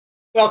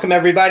Welcome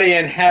everybody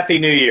and Happy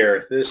New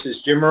Year. This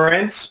is Jim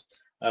Morantz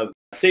of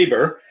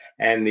SABER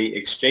and the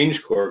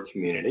XchangeCore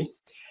community.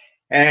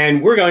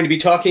 And we're going to be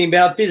talking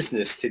about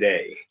business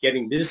today,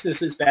 getting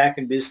businesses back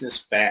in business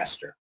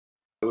faster.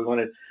 We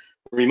want to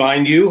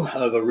remind you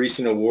of a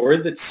recent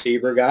award that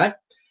SABER got.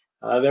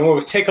 Then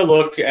we'll take a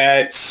look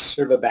at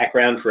sort of a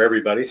background for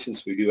everybody,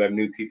 since we do have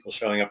new people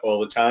showing up all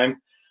the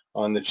time,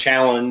 on the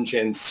challenge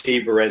and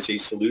SABER as a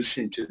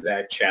solution to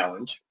that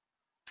challenge.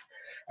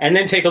 And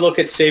then take a look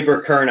at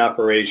SABER current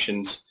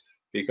operations,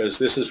 because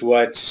this is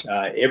what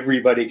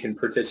everybody can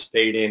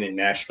participate in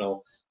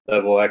national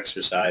level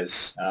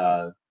exercise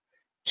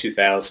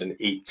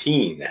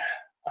 2018.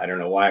 I don't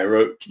know why I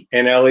wrote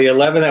NLE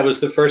 11. That was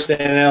the first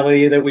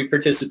NLE that we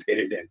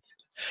participated in.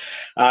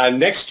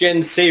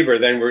 NextGen SABER,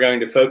 then we're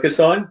going to focus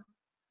on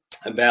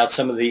about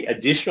some of the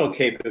additional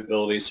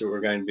capabilities that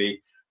we're going to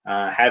be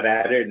have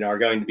added and are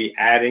going to be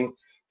adding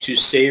to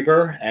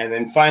SABER. And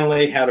then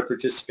finally, how to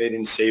participate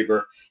in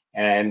SABER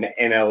and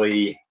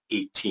NLE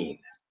 18.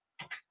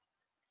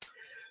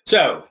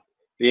 So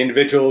the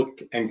Individual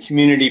and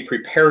Community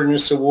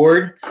Preparedness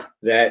Award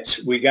that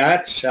we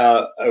got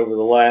over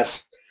the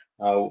last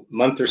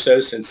month or so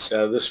since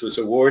this was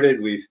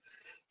awarded, we've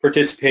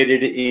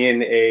participated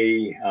in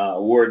a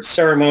award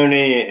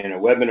ceremony and a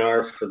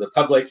webinar for the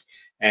public,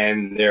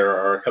 and there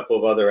are a couple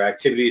of other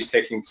activities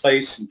taking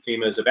place, and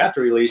FEMA is about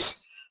to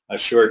release a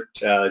short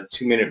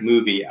 2-minute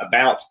movie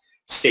about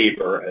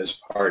SABER as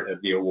part of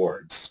the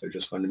awards. So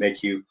just wanted to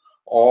make you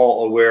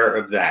all aware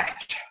of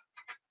that.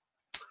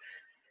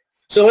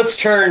 So let's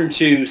turn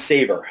to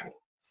SABER.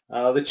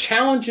 The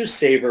challenge of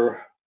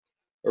SABER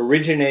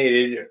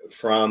originated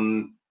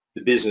from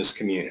the business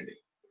community.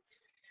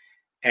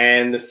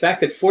 And the fact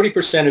that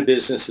 40% of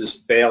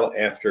businesses fail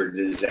after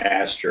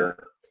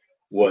disaster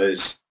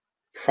was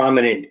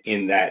prominent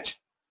in that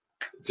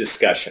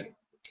discussion.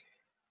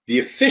 The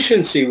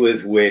efficiency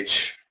with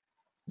which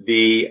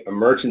the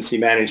emergency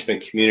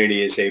management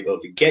community is able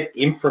to get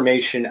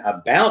information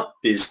about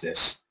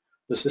business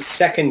was the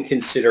second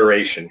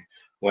consideration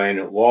when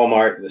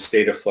Walmart in the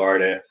state of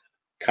Florida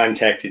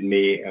contacted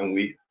me, and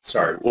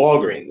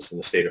Walgreens in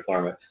the state of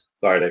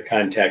Florida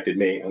contacted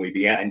me, and we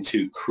began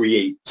to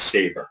create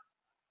SABER.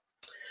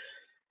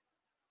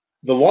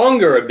 The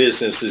longer a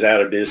business is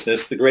out of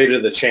business, the greater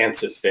the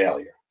chance of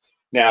failure.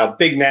 Now,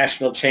 big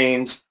national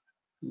chains,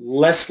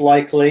 less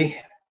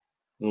likely,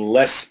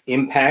 less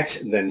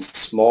impact than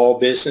small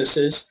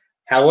businesses.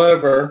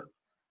 However,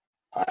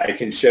 I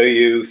can show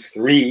you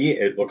 3,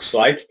 it looks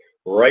like,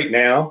 right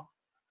now,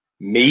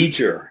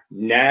 major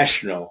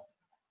national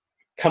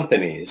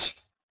companies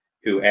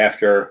who,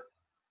 after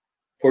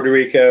Puerto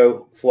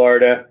Rico,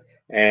 Florida,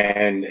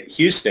 and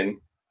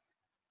Houston,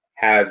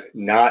 have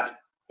not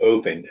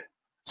opened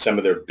some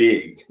of their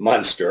big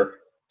monster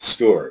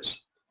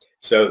stores.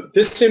 So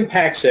this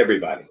impacts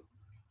everybody.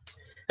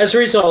 As a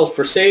result,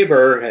 for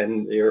SABER,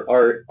 and the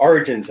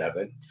origins of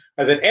it,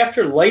 are that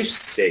after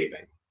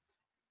life-saving,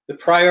 the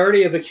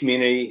priority of a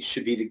community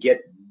should be to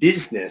get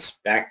business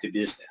back to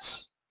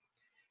business.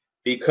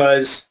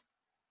 Because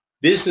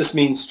business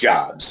means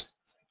jobs.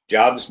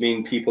 Jobs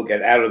mean people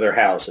get out of their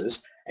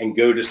houses and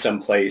go to some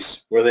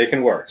place where they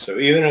can work. So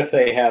even if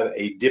they have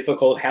a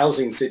difficult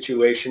housing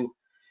situation,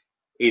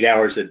 8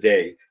 hours a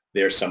day,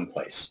 they're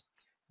someplace.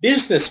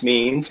 Business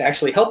means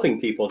actually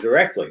helping people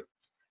directly.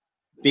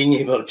 Being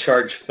able to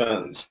charge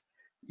phones,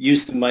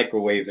 use the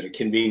microwave at a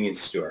convenience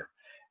store,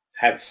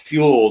 have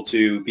fuel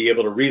to be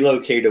able to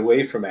relocate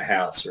away from a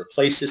house or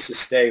places to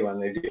stay when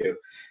they do.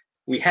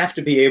 We have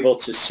to be able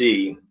to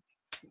see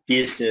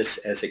business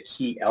as a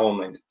key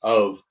element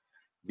of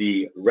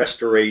the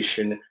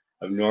restoration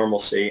of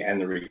normalcy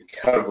and the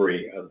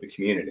recovery of the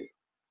community.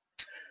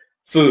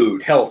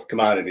 Food, health,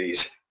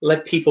 commodities,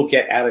 let people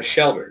get out of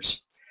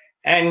shelters.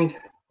 And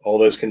all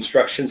those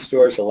construction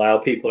stores allow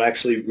people to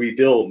actually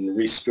rebuild and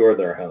restore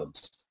their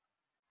homes.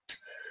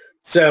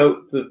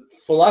 So the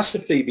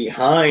philosophy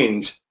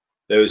behind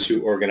those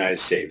who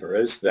organize SABER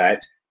is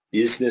that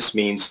business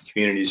means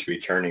communities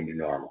returning to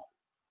normal.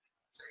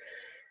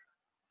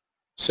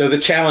 So the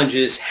challenge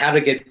is how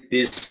to get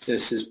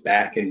businesses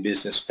back in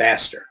business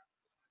faster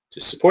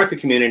to support the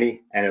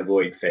community and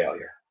avoid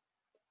failure.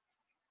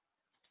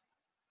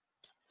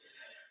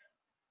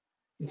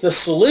 The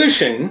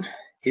solution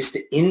is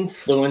to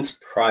influence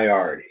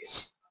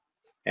priorities.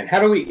 And how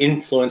do we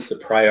influence the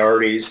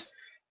priorities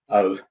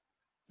of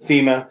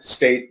FEMA,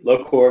 state,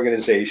 local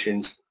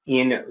organizations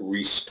in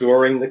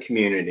restoring the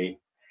community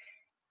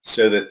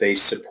so that they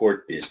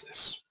support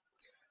business?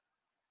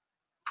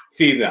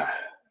 FEMA,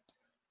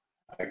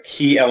 a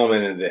key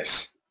element of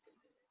this.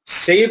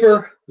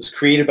 SABER was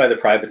created by the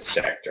private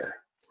sector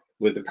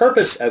with the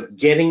purpose of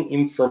getting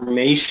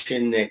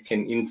information that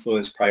can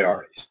influence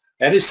priorities.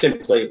 That is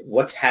simply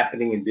what's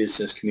happening in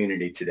business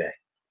community today.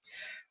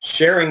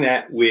 Sharing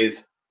that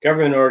with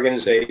government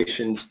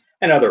organizations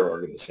and other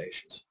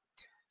organizations.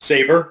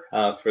 SABER,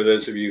 for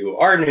those of you who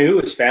are new,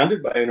 is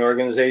founded by an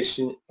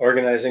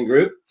organizing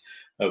group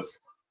of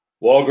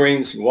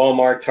Walgreens,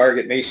 Walmart,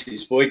 Target,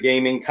 Macy's, Boyd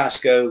Gaming,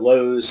 Costco,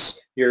 Lowe's,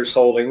 Sears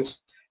Holdings,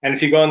 And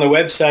if you go on the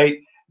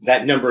website,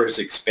 that number has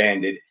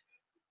expanded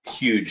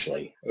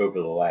hugely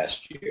over the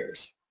last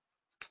years.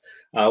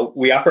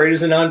 We operate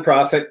as a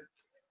nonprofit.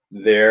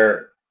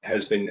 There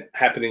has been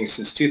happening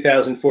since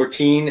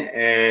 2014,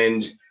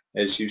 and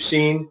as you've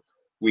seen,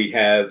 we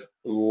have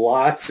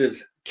lots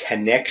of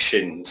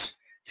connections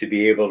to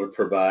be able to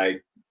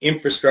provide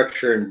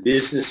infrastructure and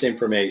business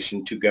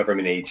information to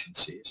government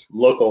agencies,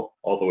 local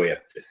all the way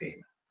up to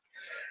FEMA.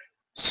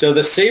 So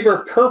the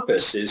SABER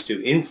purpose is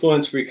to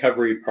influence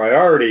recovery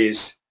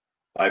priorities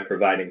by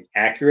providing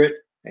accurate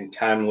and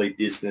timely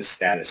business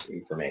status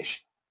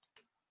information.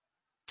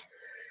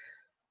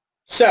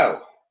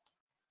 So,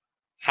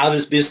 how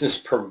does business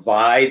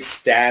provide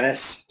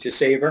status to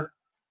SABER?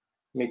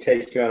 Let me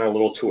take you on a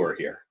little tour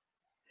here.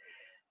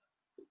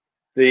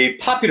 The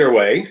popular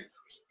way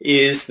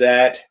is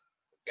that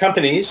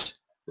companies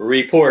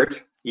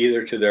report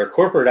either to their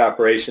corporate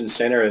operations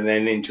center and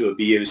then into a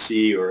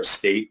BOC or a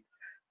state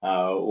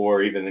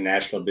or even the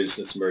National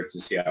Business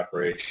Emergency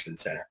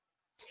Operations Center.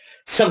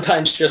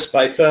 Sometimes just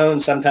by phone,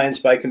 sometimes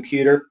by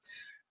computer.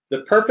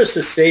 The purpose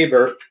of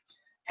SABER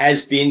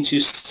has been to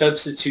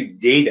substitute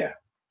data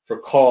for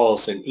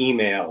calls and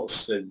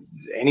emails and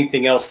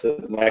anything else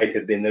that might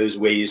have been those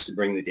ways to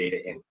bring the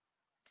data in.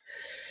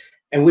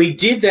 And we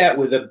did that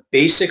with a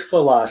basic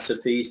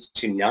philosophy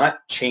to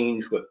not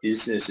change what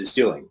business is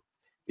doing,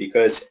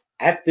 because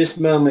at this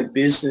moment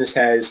business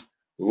has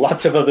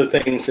lots of other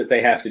things that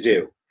they have to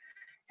do,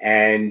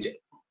 and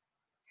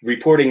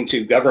reporting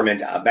to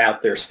government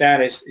about their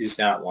status is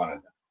not one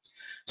of them.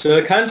 So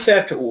the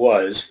concept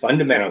was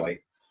fundamentally,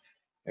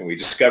 and we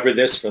discovered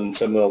this from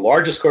some of the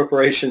largest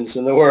corporations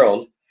in the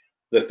world,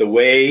 that the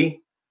way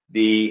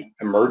the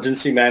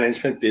emergency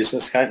management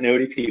business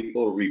continuity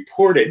people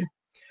reported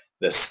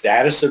the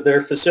status of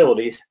their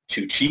facilities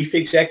to chief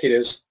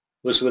executives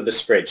was with a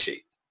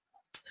spreadsheet.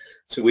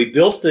 So we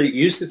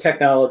used the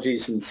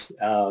technologies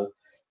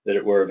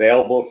that were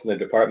available from the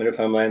Department of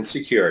Homeland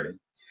Security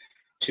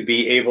to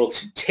be able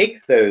to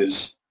take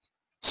those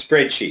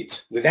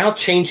spreadsheets without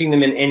changing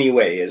them in any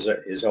way,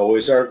 is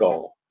always our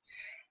goal,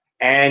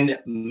 and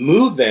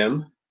move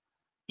them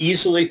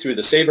easily through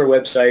the SABER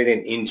website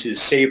and into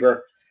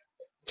SABER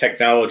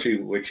technology,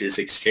 which is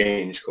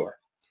XchangeCore.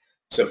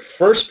 So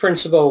first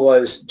principle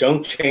was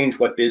don't change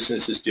what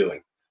business is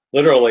doing.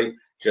 Literally,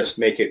 just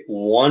make it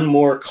one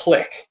more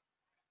click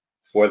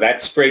for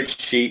that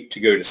spreadsheet to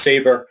go to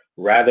SABER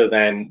rather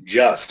than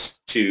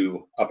just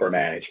to upper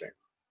management.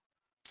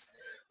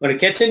 When it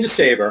gets into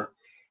SABER,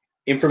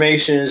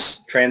 information is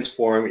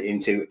transformed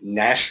into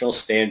national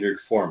standard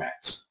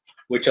formats,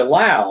 which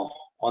allow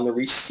on the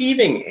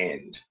receiving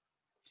end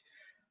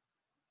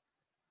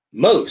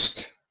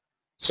most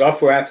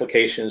software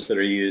applications that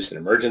are used in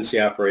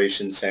emergency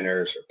operations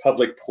centers or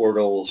public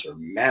portals or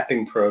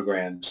mapping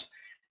programs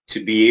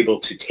to be able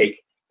to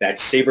take that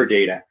SABER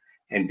data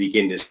and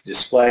begin to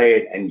display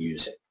it and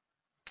use it.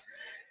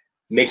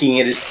 Making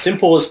it as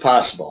simple as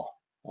possible.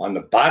 On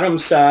the bottom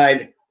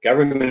side,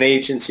 government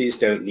agencies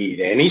don't need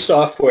any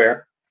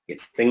software.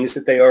 It's things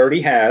that they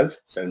already have,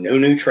 so no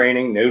new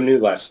training, no new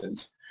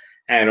lessons.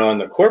 And on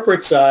the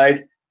corporate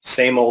side,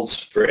 same old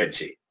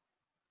spreadsheet.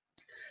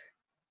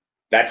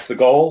 That's the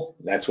goal.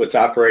 That's what's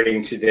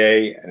operating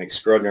today, and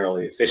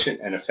extraordinarily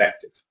efficient and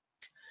effective.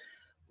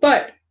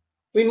 But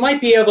we might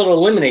be able to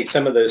eliminate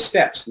some of those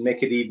steps and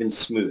make it even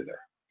smoother.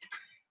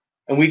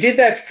 And we did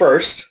that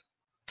first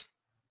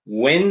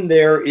when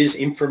there is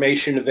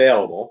information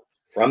available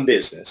from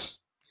business.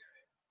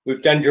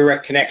 We've done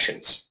direct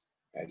connections,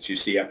 as you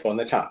see up on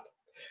the top.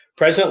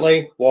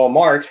 Presently,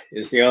 Walmart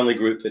is the only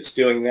group that's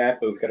doing that,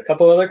 but we've got a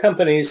couple other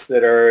companies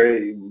that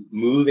are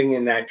moving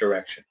in that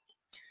direction.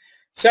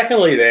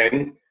 Secondly,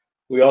 then,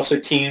 we also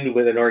teamed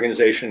with an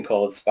organization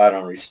called Spot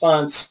On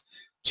Response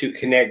to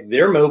connect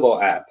their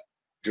mobile app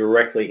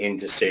directly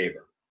into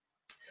SABER.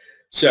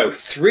 So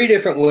 3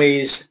 different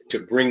ways to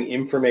bring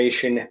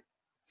information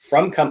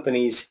from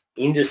companies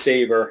into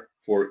SABER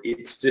for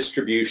its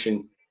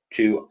distribution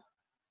to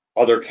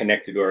other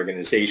connected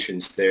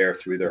organizations there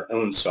through their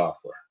own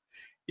software.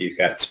 You've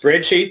got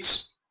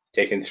spreadsheets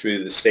taken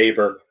through the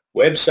SABER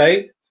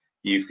website,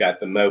 you've got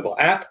the mobile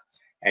app,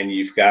 and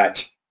you've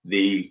got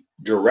the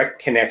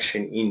direct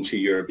connection into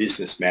your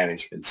business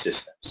management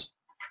systems.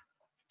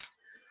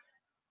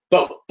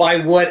 But by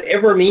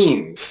whatever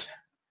means,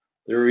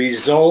 the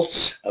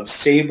results of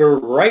SABER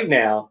right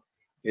now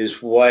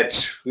is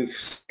what we've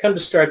come to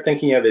start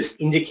thinking of as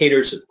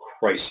indicators of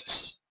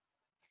crisis.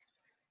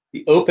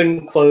 The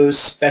open, closed,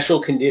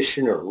 special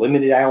condition, or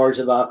limited hours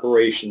of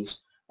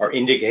operations are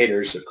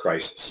indicators of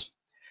crisis.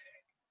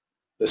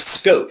 The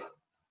scope,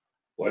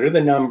 what are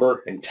the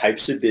number and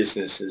types of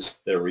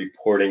businesses that are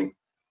reporting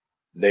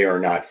they are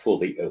not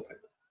fully open?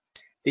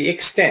 The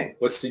extent,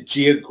 what's the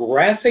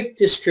geographic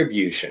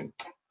distribution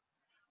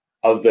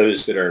of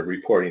those that are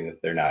reporting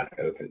that they're not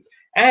open?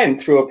 And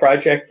through a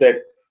project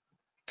that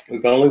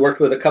we've only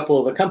worked with a couple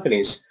of the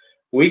companies,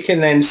 we can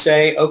then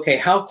say, okay,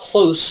 how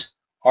close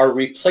are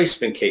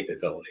replacement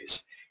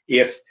capabilities?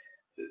 If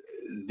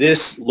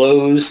this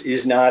Lowe's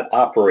is not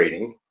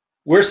operating,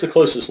 where's the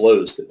closest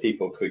Lowe's that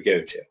people could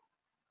go to?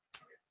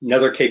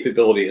 Another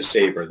capability of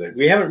SABER that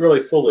we haven't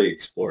really fully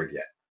explored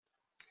yet.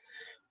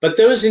 But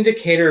those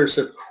indicators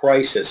of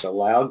crisis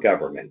allow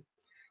government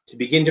to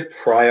begin to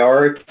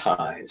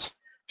prioritize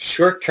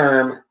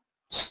short-term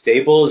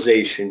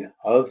stabilization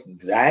of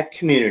that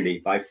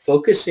community by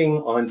focusing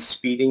on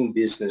speeding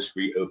business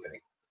reopening.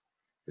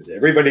 Because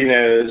everybody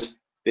knows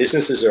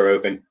businesses are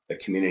open, the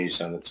community is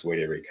on its way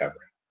to recovery.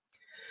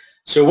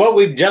 So what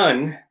we've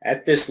done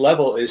at this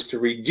level is to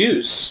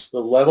reduce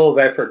the level of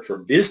effort for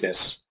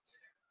business,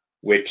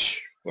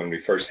 which when we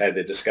first had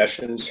the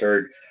discussions,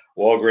 heard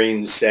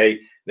Walgreens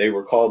say they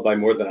were called by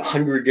more than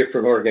 100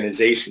 different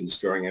organizations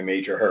during a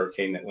major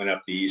hurricane that went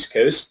up the East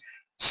Coast,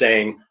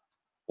 saying,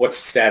 what's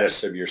the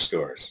status of your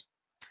stores?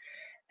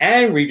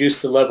 And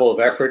reduce the level of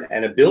effort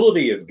and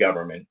ability of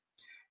government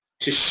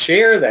to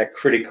share that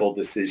critical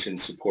decision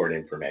support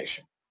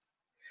information.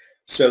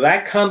 So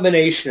that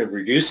combination of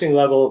reducing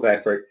level of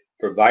effort,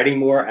 providing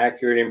more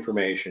accurate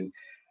information,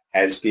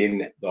 has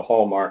been the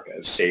hallmark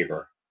of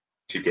SABER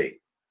to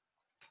date.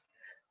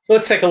 So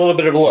let's take a little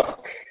bit of a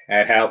look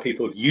at how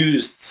people have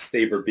used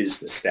SABER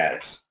business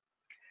status.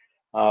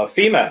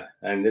 FEMA,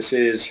 and this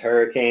is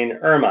Hurricane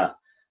Irma.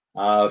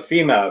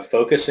 FEMA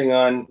focusing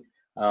on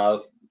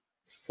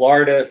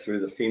Florida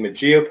through the FEMA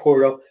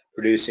GeoPortal,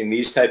 producing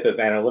these type of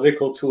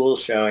analytical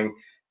tools showing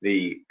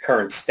the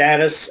current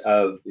status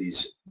of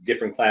these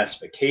different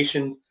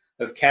classification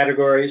of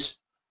categories.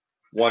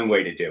 One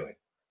way to do it.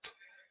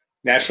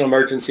 National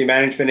Emergency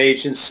Management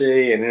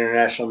Agency and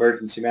International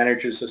Emergency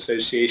Managers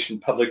Association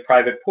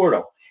Public-Private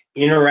Portal,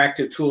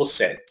 interactive tool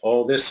set.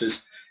 All this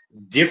is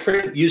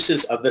different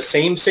uses of the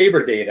same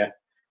SABER data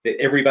that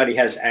everybody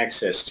has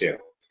access to.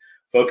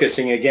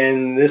 Focusing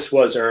again, this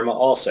was Irma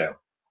also.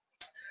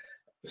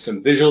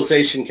 Some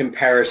visualization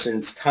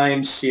comparisons,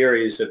 time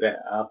series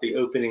about the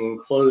opening and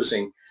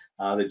closing,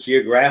 the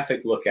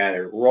geographic look at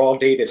it, raw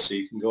data so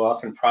you can go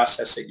off and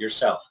process it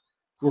yourself.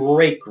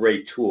 Great,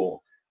 great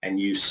tool and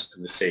use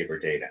of the SABER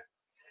data.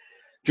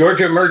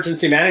 Georgia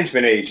Emergency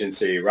Management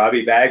Agency,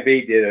 Robbie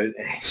Bagby did an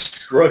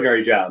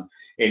extraordinary job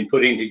in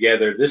putting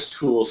together this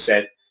tool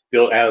set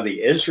built out of the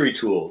Esri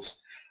tools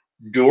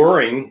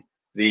during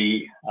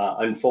the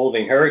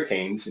unfolding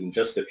hurricanes in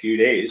just a few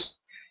days.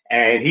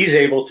 And he's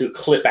able to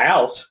clip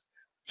out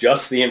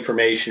just the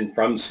information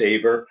from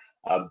SABER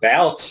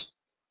about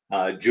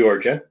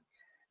Georgia,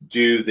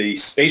 do the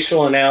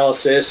spatial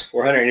analysis,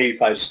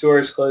 485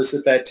 stores closed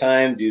at that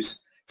time, do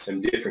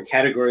some different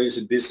categories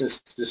of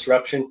business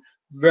disruption.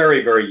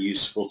 Very, very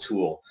useful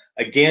tool.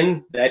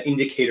 Again, that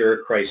indicator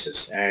of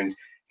crisis. And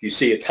if you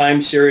see a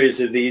time series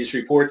of these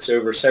reports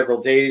over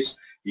several days,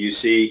 you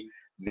see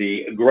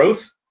the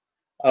growth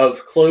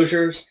of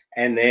closures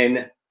and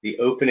then the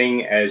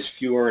opening as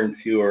fewer and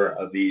fewer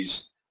of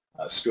these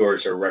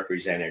stores are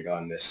represented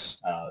on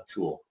this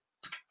tool.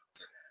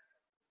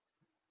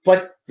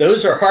 But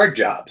those are hard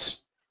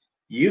jobs.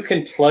 You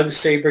can plug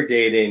SABER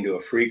data into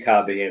a free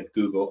copy of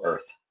Google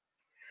Earth.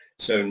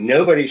 So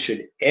nobody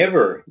should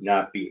ever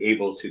not be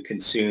able to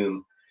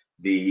consume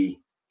the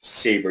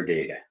SABER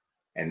data.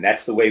 And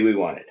that's the way we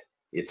want it.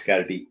 It's got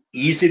to be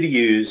easy to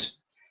use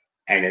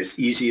and as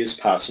easy as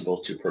possible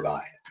to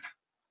provide.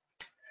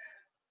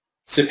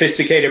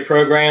 Sophisticated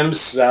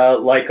programs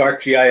like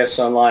ArcGIS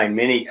Online,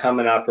 many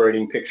common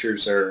operating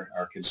pictures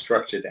are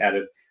constructed out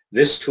of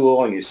this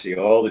tool, and you see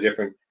all the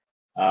different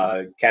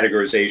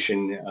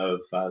categorization of,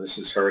 this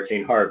is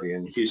Hurricane Harvey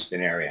in the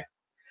Houston area.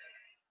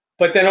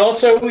 But then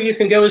also you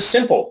can go as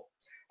simple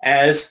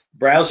as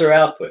browser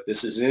output.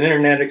 This is an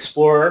Internet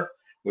Explorer.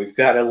 We've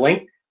got a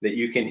link that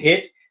you can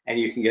hit and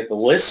you can get the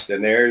list,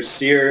 and there's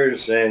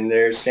Sears and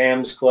there's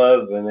Sam's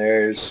Club and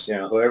there's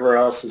whoever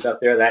else is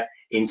out there. That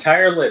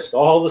entire list,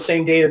 all the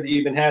same data that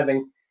you've been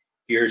having.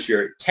 Here's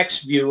your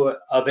text view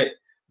of it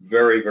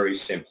very, very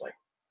simply.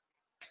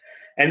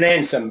 And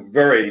then some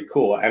very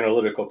cool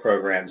analytical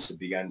programs have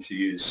begun to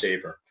use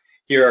SABER.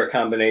 Here are a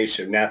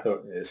combination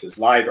of, this is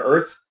Live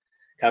Earth,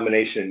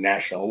 combination of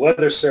National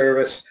Weather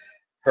Service,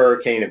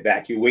 hurricane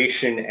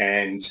evacuation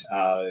and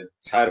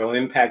tidal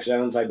impact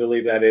zones, I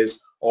believe that is,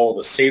 all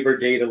the SABER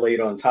data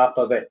laid on top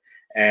of it,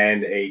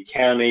 and a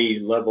county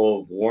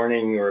level of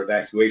warning or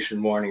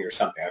evacuation warning or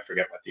something. I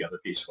forget what the other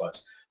piece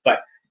was.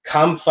 But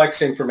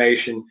complex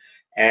information,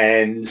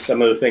 and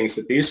some of the things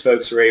that these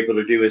folks are able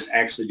to do is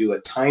actually do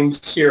a time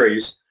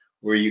series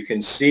where you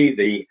can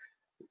see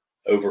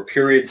over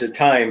periods of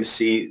time,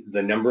 see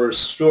the number of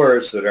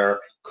stores that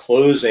are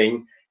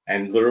closing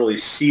and literally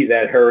see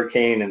that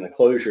hurricane and the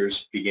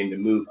closures begin to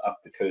move up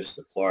the coast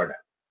of Florida.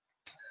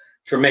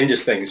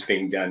 Tremendous things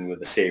being done with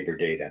the SABER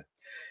data.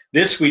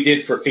 This we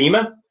did for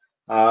FEMA.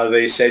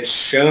 They said,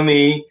 show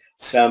me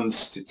some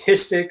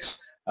statistics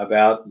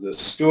about the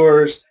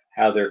stores,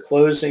 how they're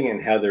closing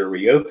and how they're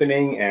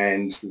reopening,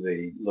 and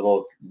the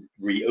little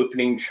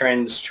reopening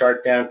trends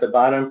chart down at the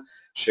bottom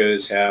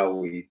shows how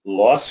we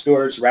lost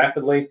stores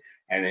rapidly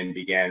and then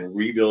began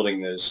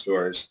rebuilding those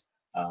stores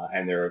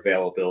and their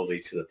availability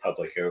to the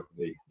public over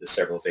the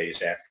several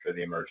days after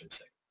the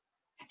emergency.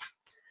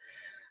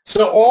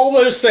 So all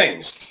those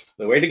things,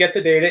 the way to get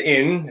the data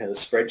in, a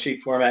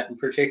spreadsheet format in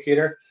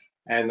particular,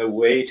 and the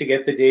way to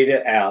get the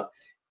data out,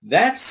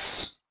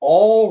 that's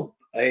all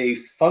a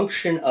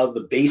function of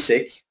the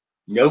basic,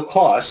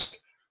 no-cost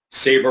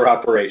SABER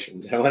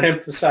operations. And I want to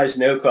emphasize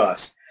no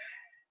cost.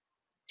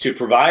 To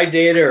provide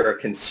data or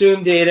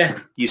consume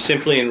data, you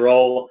simply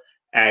enroll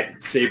at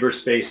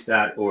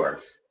saberspace.org.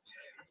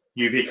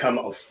 You become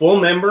a full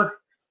member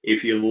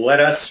if you let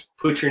us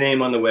put your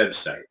name on the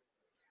website.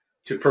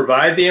 To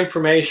provide the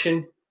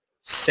information,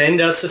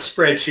 send us a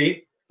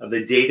spreadsheet of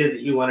the data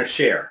that you want to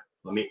share.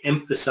 Let me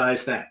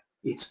emphasize that.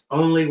 It's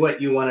only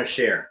what you want to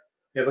share.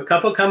 We have a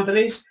couple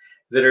companies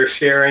that are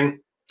sharing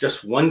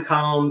just one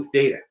column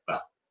data.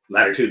 Well,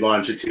 latitude,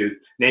 longitude,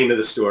 name of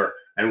the store,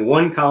 and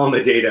one column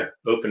of data,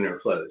 open or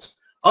close.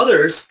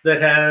 Others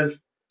that have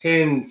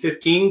 10,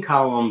 15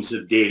 columns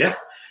of data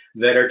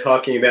that are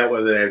talking about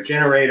whether they have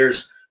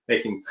generators,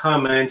 making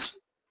comments,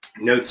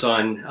 notes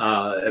on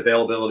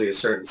availability of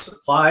certain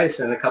supplies,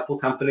 and a couple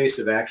companies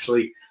have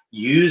actually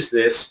used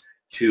this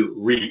to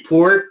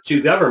report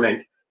to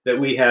government that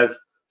we have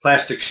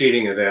plastic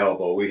sheeting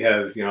available. We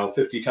have,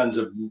 50 tons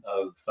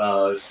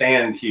of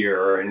sand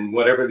here, and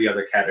whatever the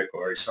other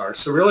categories are.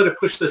 So really to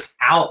push this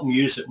out and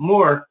use it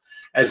more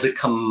as a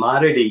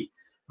commodity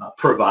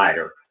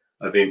provider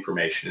of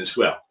information as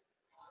well.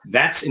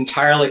 That's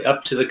entirely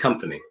up to the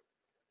company.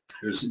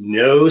 There's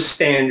no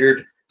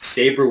standard.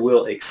 SABER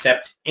will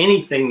accept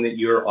anything that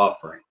you're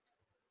offering.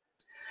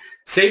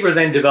 SABER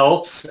then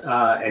develops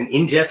an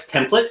ingest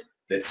template.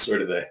 That's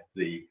sort of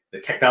the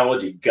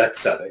technology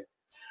guts of it.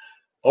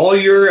 All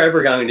you're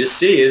ever going to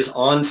see is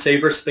on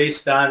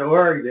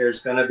saberspace.org,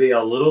 there's going to be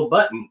a little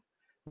button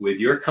with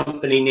your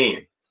company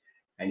name.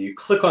 And you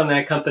click on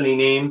that company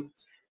name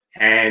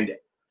and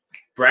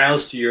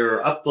browse to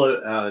your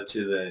upload,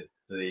 to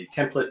the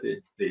template,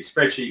 the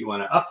spreadsheet you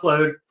want to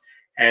upload,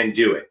 and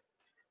do it.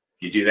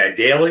 If you do that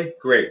daily,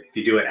 great. If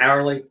you do it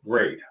hourly,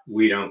 great.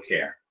 We don't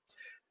care.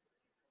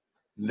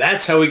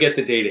 That's how we get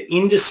the data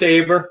into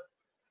SABER.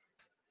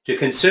 To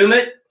consume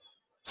it,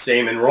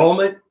 same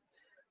enrollment.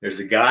 There's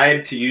a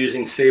guide to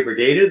using SABER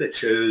data that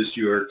shows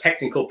your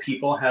technical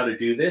people how to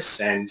do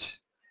this, and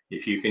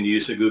if you can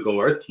use a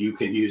Google Earth, you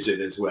can use it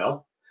as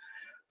well.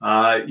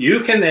 You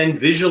can then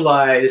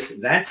visualize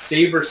that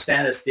SABER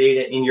status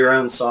data in your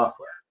own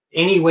software,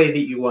 any way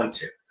that you want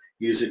to.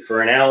 Use it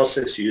for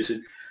analysis, use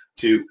it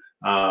to,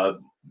 a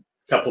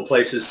couple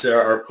places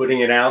are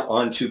putting it out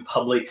onto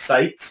public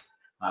sites.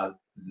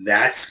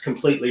 That's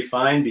completely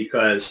fine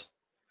because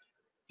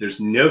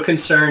there's no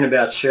concern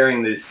about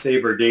sharing the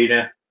SABER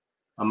data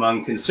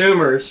among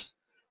consumers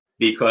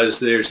because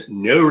there's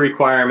no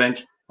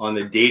requirement on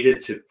the data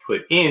to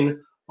put in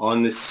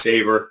on the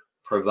SABER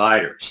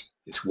providers.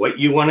 It's what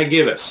you want to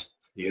give us.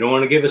 You don't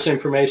want to give us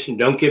information,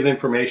 don't give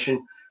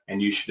information,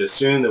 and you should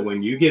assume that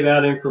when you give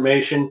out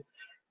information,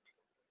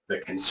 the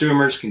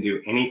consumers can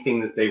do anything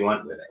that they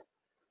want with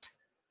it.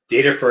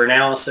 Data for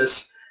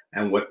analysis,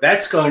 and what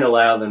that's going to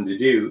allow them to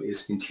do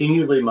is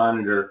continually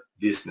monitor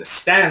business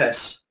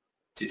status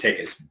to take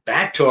us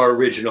back to our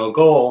original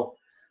goal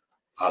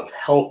of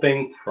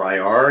helping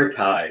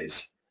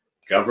prioritize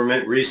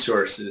government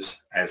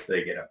resources as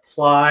they get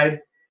applied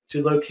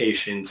to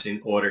locations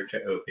in order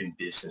to open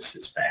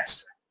businesses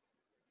faster.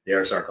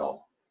 There's our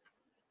goal.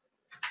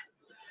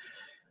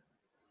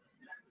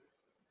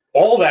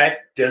 All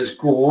that does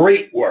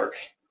great work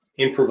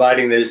in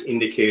providing those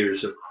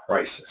indicators of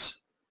crisis.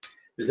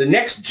 There's the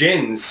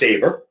NextGen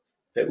SABER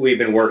that we've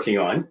been working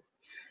on,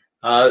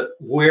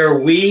 where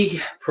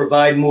we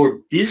provide more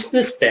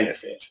business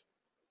benefit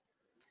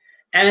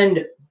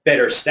and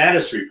better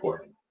status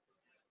reporting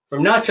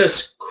from not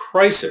just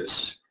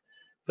crisis,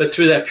 but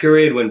through that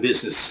period when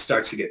business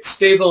starts to get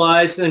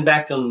stabilized and then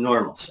back to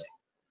normalcy.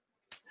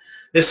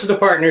 This is a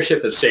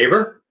partnership of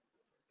SABER,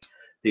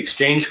 the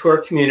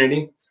XchangeCore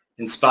community,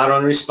 and Spot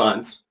On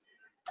Response,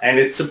 and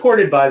it's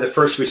supported by the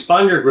first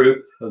responder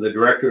group of the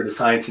Directorate of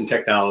Science and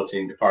Technology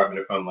and Department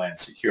of Homeland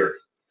Security.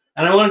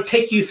 And I want to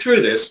take you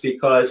through this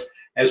because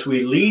as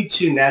we lead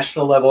to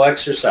National Level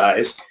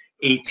Exercise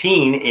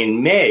 18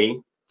 in May,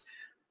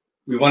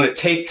 we want to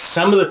take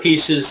some of the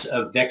pieces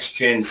of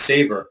NextGen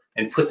SABER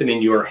and put them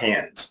in your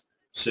hands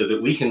so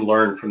that we can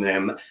learn from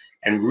them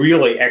and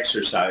really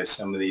exercise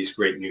some of these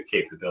great new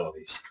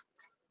capabilities.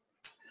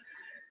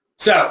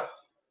 So,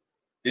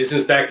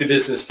 business back to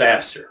business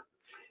faster.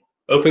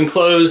 Open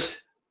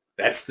close,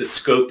 that's the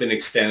scope and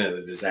extent of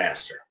the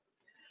disaster.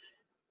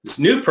 This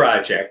new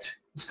project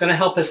is going to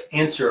help us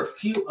answer a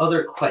few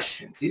other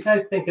questions. These, I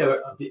think,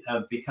 are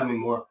becoming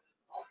more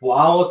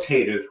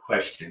qualitative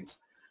questions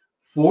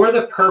for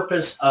the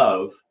purpose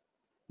of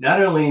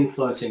not only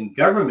influencing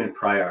government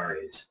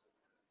priorities,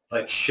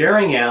 but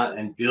sharing out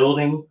and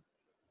building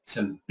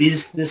some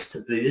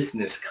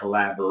business-to-business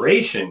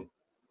collaboration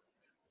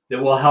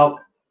that will help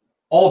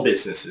all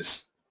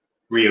businesses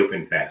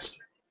reopen faster.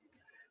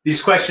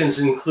 These questions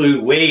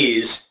include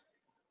ways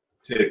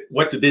to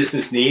what the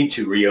business need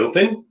to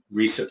reopen,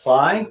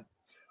 resupply,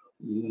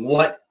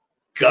 what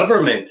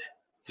government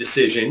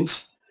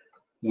decisions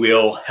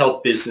will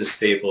help business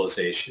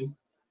stabilization,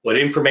 what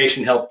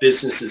information help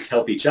businesses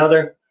help each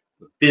other,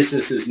 what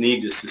businesses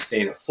need to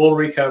sustain a full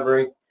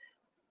recovery,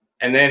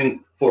 and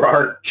then for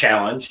our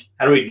challenge,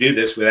 how do we do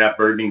this without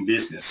burdening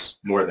business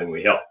more than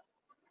we help?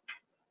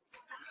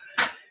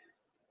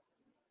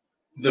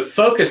 The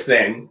focus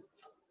then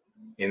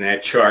in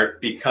that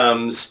chart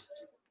becomes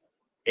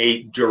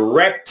a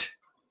direct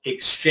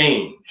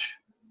exchange,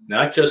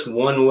 not just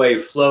one-way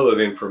flow of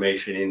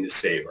information into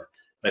SABER,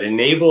 but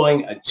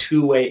enabling a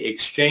two-way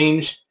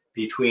exchange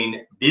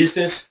between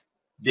business,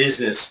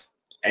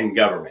 and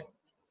government.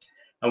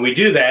 And we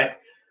do that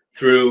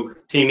through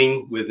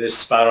teaming with this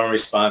spot-on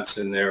response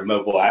in their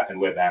mobile app and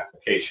web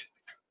application.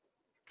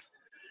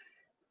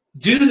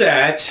 Do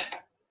that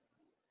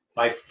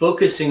by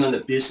focusing on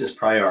the business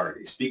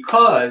priorities,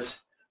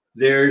 because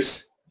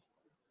there's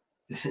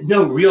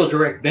no real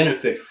direct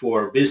benefit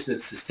for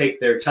businesses to take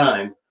their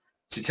time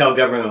to tell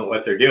government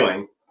what they're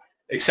doing,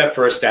 except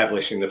for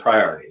establishing the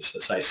priorities,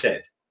 as I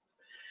said.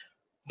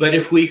 But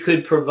if we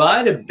could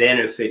provide a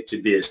benefit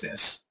to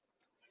business,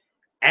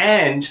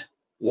 and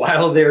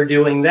while they're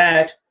doing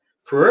that,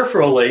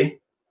 peripherally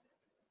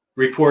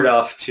report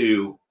off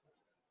to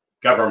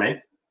government,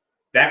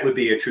 that would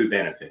be a true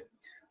benefit.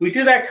 We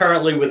do that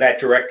currently with that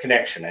direct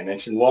connection. I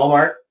mentioned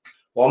Walmart.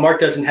 Walmart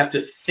doesn't have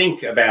to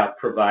think about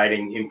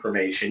providing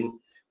information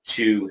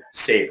to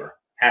SABER.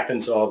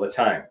 Happens all the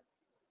time.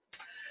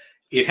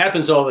 It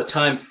happens all the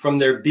time from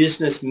their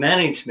business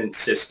management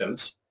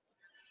systems.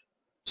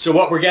 So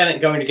what we're going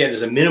to get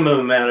is a minimum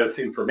amount of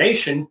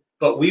information,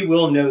 but we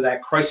will know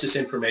that crisis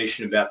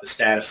information about the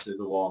status of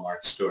the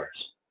Walmart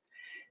stores.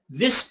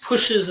 This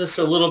pushes us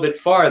a little bit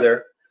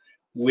farther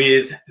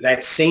with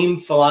that same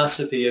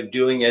philosophy of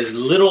doing as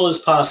little as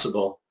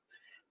possible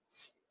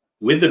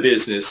with the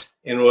business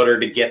in order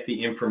to get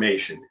the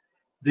information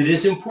that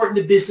is important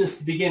to business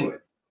to begin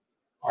with.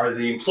 Are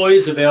the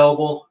employees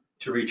available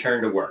to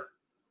return to work?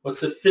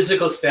 What's the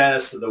physical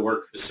status of the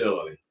work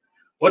facility?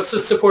 What's the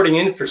supporting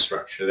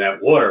infrastructure,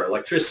 that water,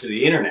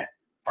 electricity, internet?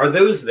 Are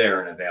those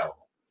there and available?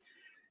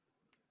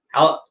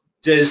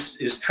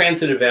 Is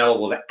transit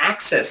available to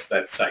access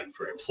that site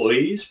for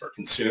employees, for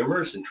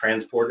consumers and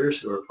transporters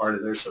who are part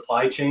of their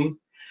supply chain?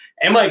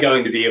 Am I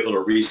going to be able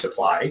to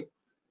resupply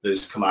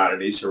those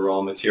commodities or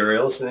raw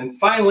materials? And then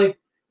finally,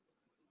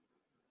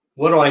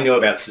 what do I know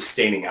about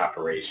sustaining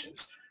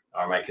operations?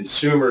 Are my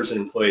consumers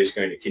and employees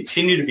going to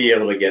continue to be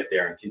able to get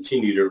there and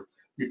continue to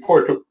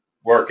report to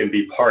work and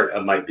be part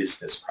of my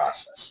business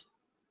process?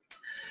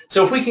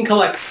 So if we can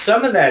collect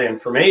some of that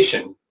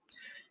information,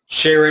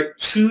 share it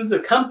to the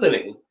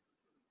company,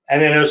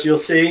 and then as you'll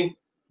see,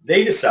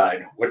 they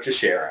decide what to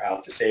share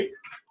out to SABER.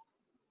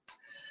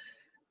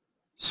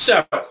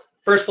 So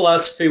first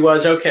philosophy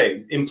was,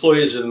 okay,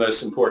 employees are the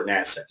most important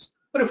assets.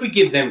 What if we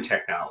give them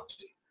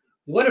technology?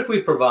 What if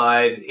we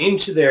provide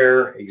into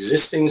their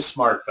existing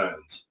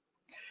smartphones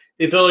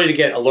the ability to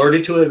get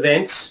alerted to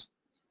events,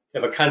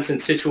 to have a constant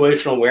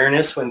situational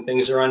awareness when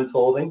things are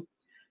unfolding,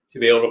 to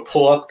be able to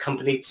pull up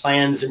company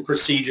plans and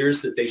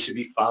procedures that they should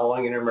be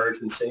following in an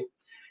emergency,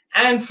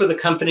 and for the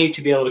company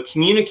to be able to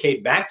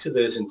communicate back to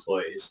those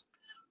employees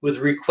with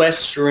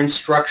requests or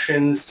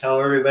instructions, tell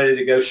everybody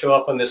to go show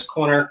up on this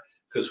corner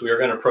because we are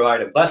going to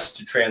provide a bus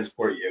to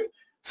transport you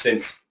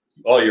since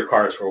all your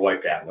cars were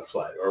wiped out in the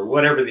flood, or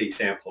whatever the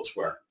examples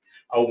were.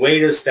 A way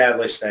to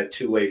establish that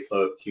two-way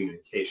flow of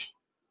communication.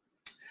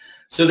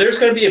 So there's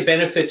going to be a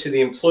benefit to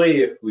the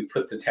employee if we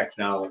put the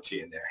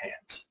technology in their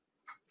hands.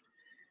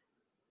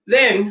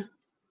 Then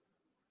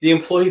the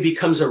employee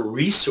becomes a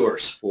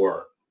resource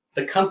for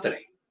the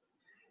company.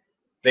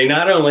 They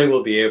not only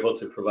will be able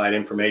to provide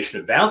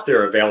information about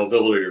their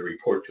availability to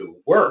report to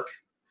work,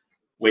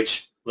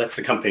 which lets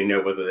the company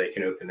know whether they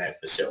can open that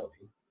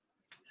facility,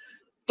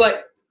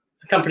 but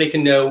the company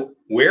can know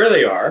where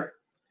they are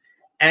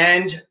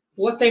and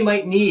what they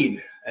might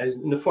need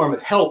in the form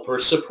of help or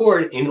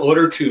support in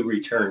order to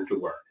return to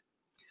work.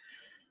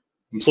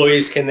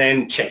 Employees can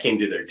then check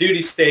into their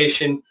duty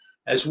station,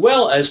 as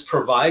well as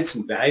provide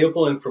some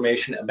valuable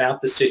information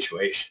about the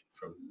situation,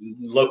 from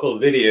local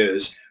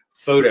videos,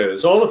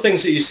 photos, all the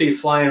things that you see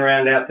flying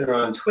around out there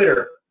on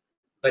Twitter,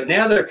 but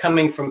now they're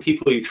coming from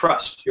people you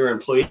trust, your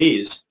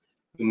employees,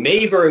 who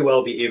may very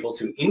well be able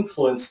to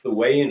influence the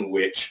way in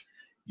which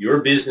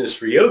your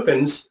business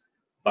reopens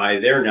by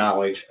their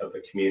knowledge of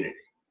the community.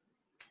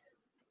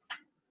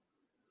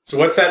 So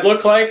what's that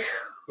look like?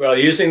 Well,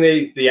 using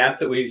the app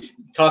that we're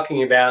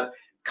talking about,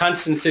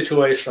 constant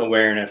situational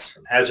awareness,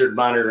 from hazard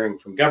monitoring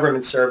from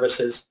government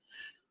services,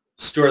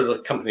 store the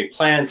company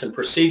plans and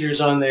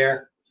procedures on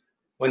there.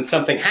 When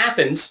something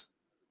happens,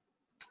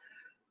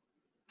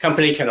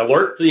 company can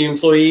alert the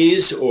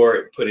employees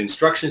or put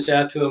instructions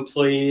out to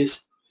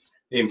employees.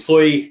 The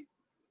employee,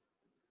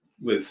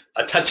 with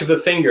a touch of a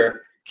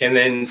finger, can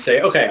then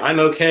say, okay, I'm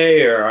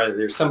okay, or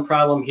there's some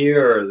problem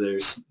here, or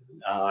there's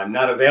I'm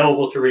not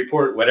available to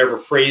report. Whatever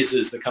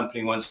phrases the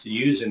company wants to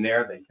use in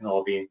there, they can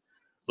all be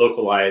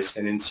localized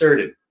and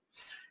inserted.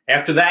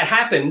 After that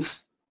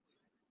happens,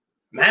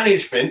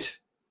 management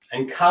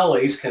and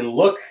colleagues can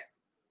look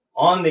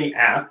on the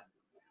app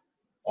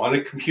on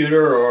a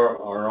computer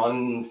or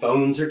on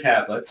phones or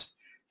tablets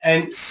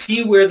and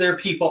see where their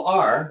people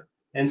are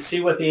and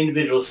see what the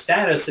individual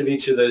status of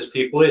each of those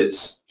people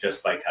is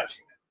just by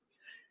touching them.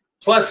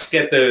 Plus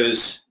get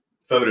those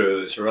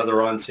photos or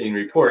other on-scene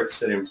reports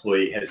that an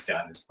employee has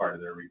done as part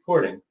of their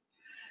reporting.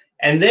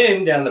 And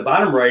then down the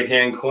bottom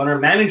right-hand corner,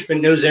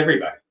 management knows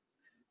everybody.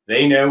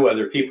 They know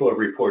whether people have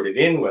reported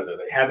in, whether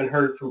they haven't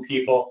heard from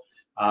people,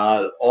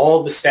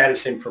 all the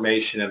status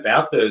information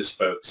about those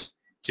folks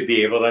to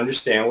be able to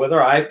understand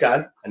whether I've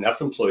got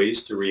enough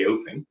employees to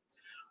reopen.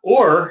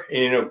 Or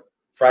in a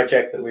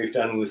project that we've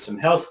done with some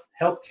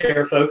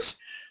healthcare folks,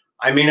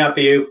 I may not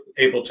be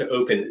able to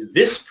open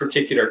this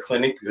particular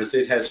clinic because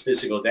it has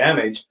physical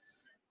damage.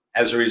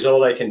 As a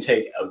result, I can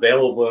take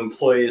available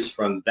employees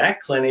from that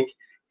clinic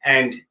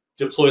and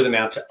deploy them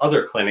out to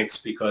other clinics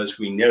because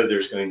we know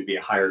there's going to be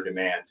a higher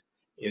demand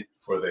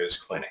for those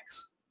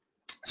clinics.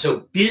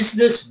 So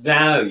business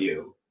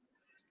value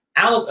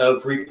out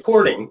of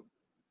reporting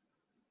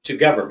to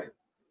government.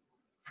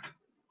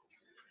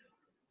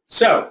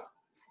 So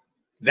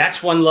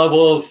that's one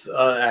level of,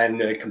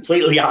 and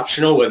completely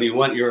optional whether you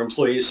want your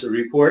employees to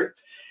report.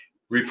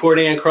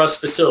 Reporting across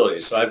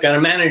facilities. So I've got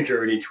a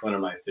manager at each one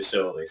of my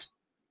facilities.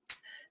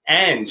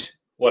 And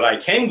what I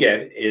can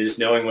get is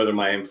knowing whether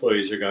my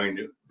employees are going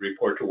to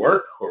report to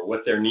work or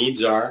what their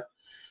needs are.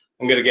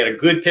 I'm going to get a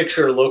good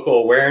picture of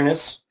local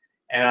awareness,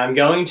 and I'm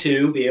going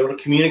to be able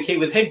to communicate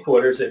with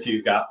headquarters if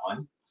you've got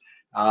one,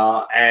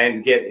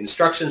 and get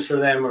instructions for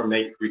them or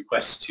make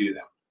requests to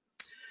them.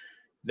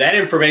 That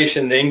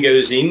information then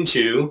goes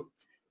into,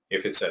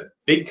 if it's a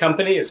big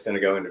company, it's going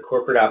to go into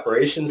Corporate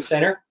Operations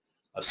Center.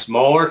 A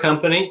smaller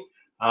company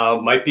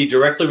might be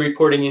directly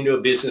reporting into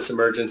a Business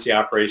Emergency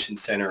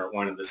Operations Center at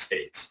one of the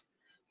states.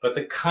 But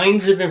the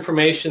kinds of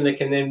information that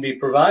can then be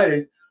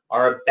provided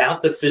are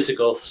about the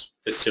physical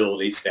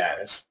facility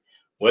status,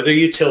 whether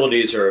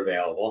utilities are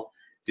available,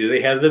 do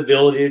they have the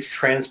ability to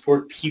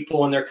transport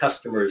people and their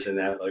customers in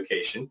that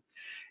location,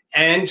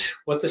 and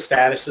what the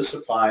status of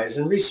supplies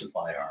and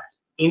resupply are.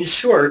 In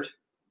short,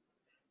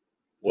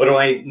 what do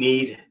I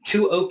need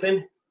to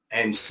open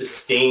and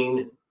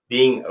sustain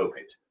being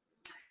opened?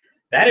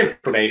 That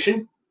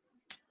information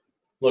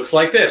looks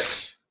like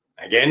this.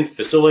 Again,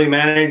 facility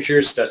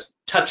managers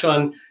touch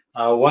on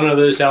one of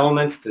those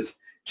elements to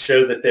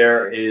show that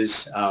there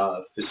is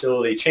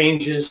facility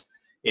changes.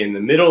 In the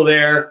middle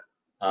there,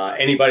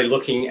 anybody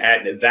looking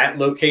at that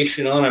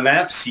location on a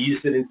map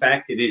sees that in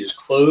fact it is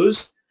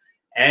closed,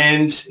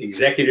 and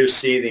executives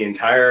see the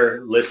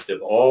entire list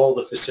of all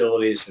the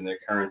facilities and their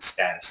current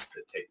status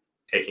that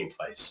taking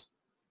place.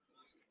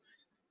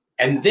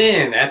 And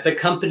then at the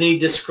company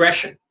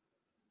discretion,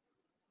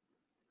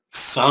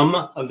 some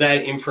of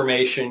that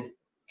information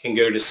can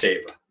go to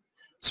SABER.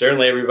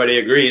 Certainly everybody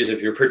agrees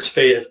if you're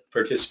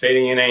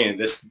participating in any of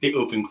this, the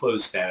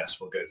open-close status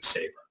will go to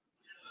SABER.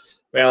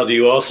 Well, do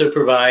you also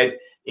provide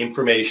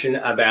information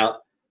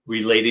about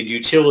related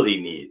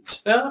utility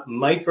needs? Well, it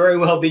might very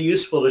well be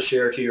useful to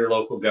share to your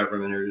local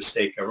government or to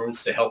state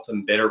governments to help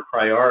them better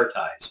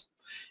prioritize.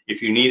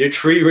 If you need a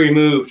tree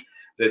removed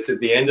that's at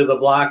the end of the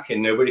block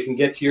and nobody can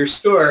get to your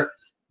store,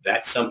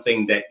 that's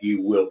something that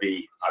you will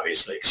be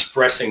obviously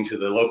expressing to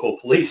the local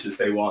police as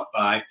they walk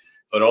by,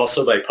 but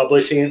also by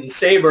publishing it in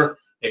SABER,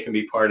 it can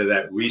be part of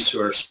that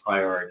resource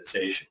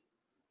prioritization.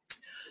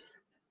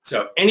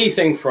 So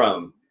anything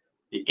from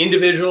the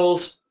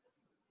individuals,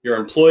 your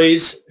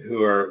employees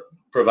who are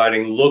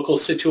providing local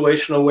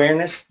situational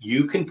awareness,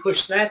 you can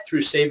push that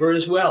through SABER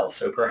as well.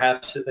 So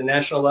perhaps at the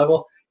national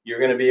level, you're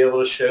going to be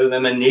able to show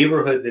them a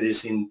neighborhood that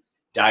is in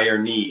dire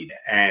need,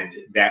 and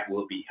that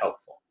will be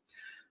helpful.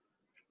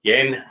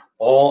 Again,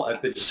 all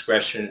at the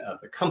discretion of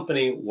the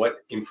company, what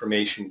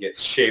information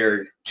gets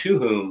shared to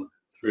whom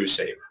through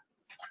SABER.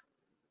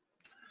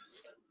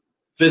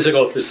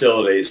 Physical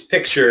facilities,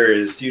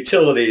 pictures,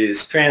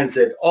 utilities,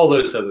 transit, all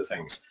those other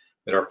things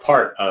that are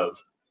part of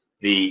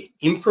the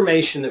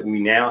information that we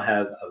now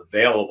have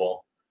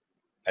available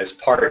as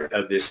part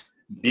of this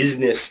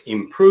business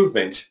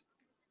improvement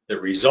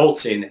that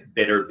results in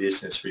better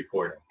business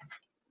reporting.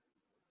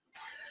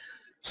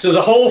 So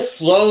the whole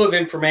flow of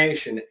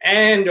information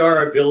and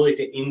our ability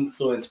to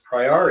influence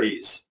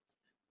priorities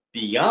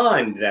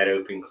beyond that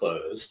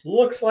open-close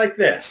looks like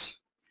this.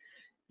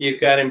 You've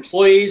got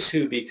employees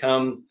who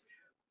become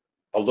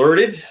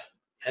alerted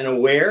and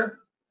aware,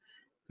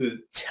 who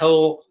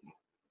tell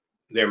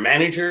their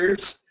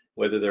managers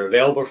whether they're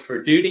available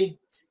for duty,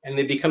 and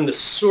they become the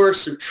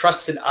source of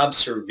trusted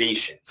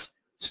observations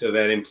so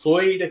that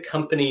employee to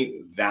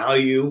company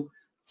value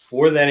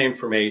for that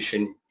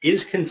information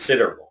is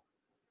considerable.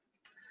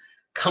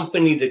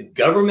 Company to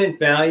government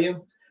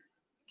value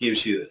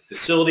gives you the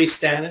facility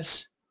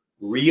status,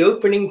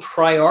 reopening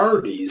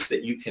priorities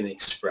that you can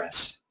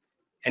express,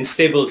 and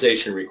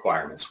stabilization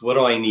requirements. What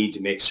do I need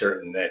to make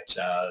certain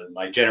that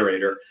my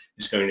generator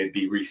is going to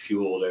be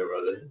refueled over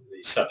the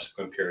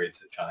subsequent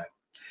periods of time?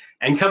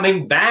 And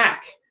coming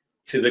back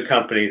to the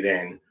company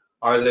then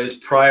are those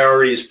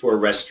priorities for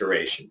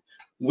restoration,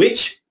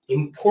 which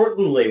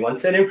importantly,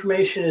 once that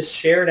information is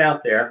shared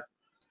out there,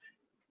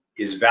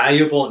 is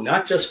valuable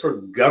not just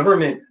for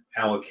government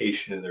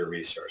allocation of their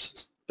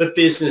resources, but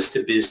business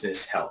to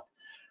business help.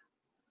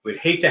 We'd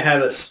hate to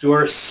have a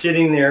store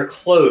sitting there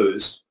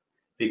closed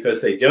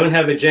because they don't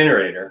have a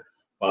generator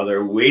while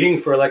they're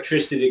waiting for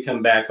electricity to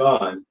come back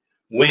on,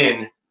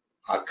 when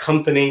a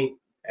company,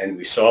 and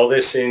we saw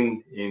this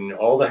in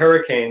all the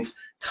hurricanes,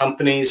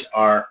 companies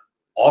are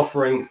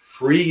offering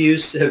free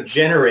use of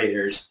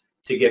generators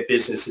to get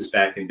businesses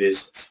back in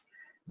business.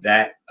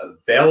 That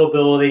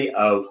availability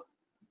of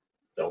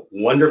the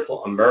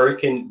wonderful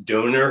American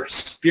donor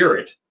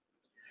spirit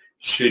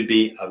should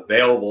be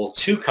available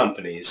to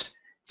companies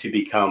to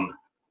become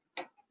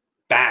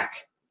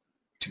back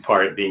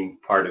to being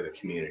part of the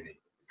community.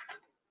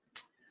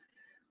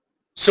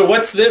 So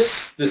what's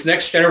this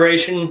next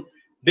generation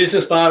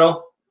business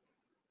model?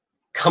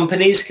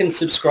 Companies can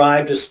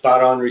subscribe to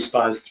spot-on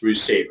response through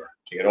SABER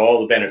to get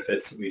all the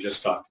benefits that we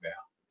just talked about.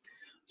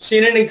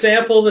 Seen an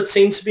example that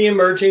seems to be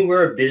emerging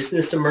where a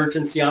business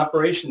emergency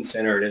operations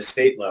center at a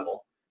state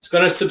level is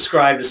going to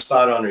subscribe to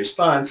spot-on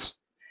response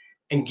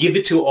and give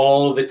it to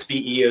all of its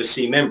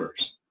BEOC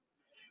members.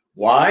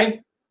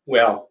 Why?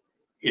 Well,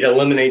 it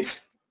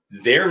eliminates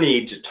their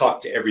need to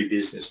talk to every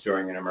business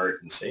during an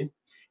emergency.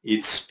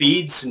 It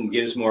speeds and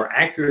gives more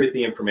accurate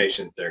the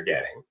information that they're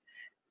getting.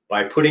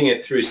 By putting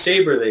it through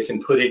SABER, they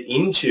can put it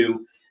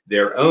into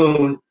their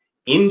own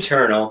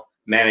internal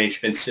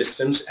management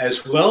systems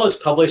as well as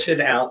publish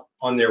it out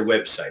on their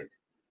website.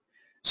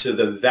 So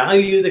the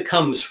value that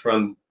comes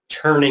from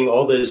turning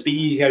all those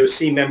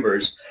BEOC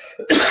members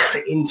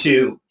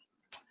into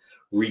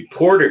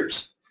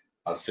reporters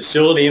of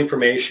facility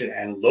information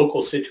and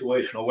local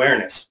situational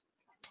awareness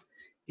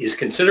is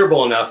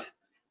considerable enough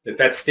that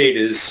that state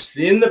is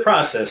in the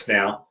process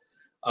now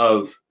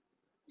of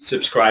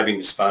subscribing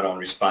to spot-on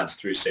response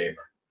through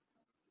SABER.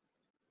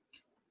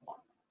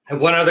 And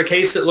one other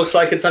case that looks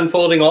like it's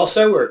unfolding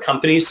also, where a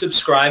company is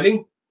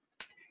subscribing,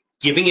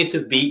 giving it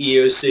to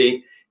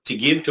BEOC to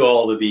give to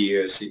all the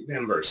BEOC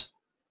members.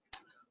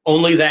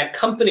 Only that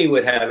company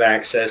would have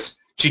access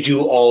to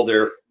do all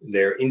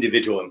their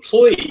individual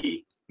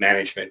employee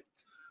management.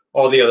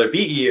 All the other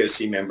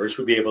BEOC members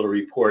would be able to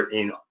report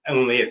in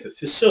only at the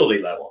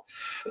facility level.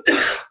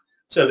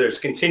 So there's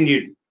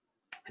continued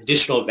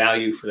additional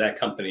value for that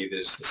company that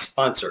is the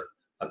sponsor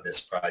of this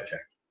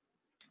project.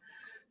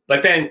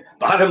 But then,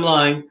 bottom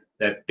line,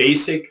 that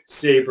basic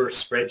SABER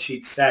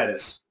spreadsheet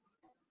status,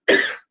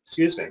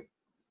 excuse me,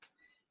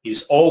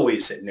 is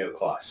always at no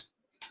cost.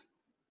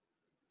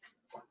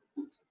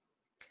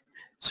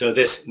 So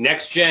this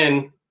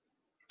NextGen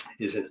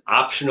is an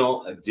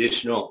optional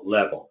additional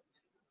level.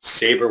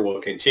 SABER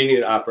will continue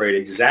to operate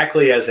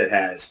exactly as it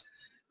has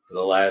for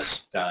the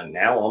last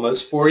now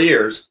almost 4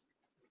 years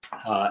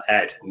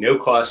at no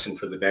cost and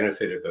for the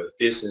benefit of both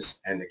business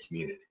and the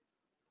community.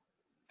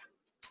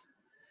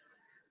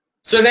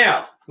 So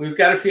now, we've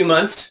got a few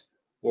months.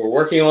 We're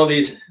working all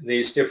these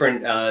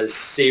different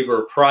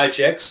SABER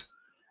projects.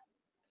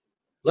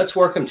 Let's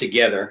work them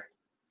together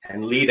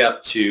and lead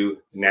up to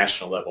the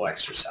national level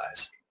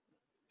exercise.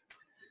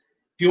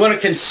 If you want to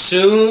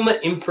consume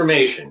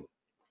information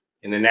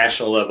in the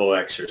national level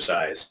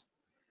exercise,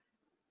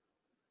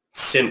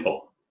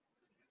 simple.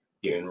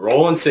 You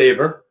enroll in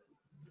SABER.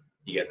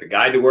 You get the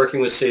guide to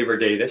working with SABER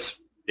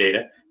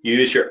data. You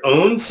use your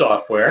own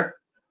software,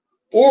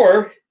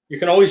 or you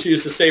can always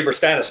use the SABER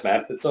status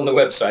map that's on the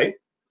website.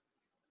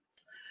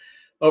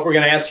 What we're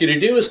going to ask you to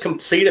do is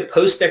complete a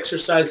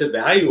post-exercise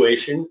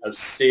evaluation of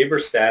SABER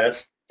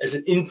status as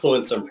an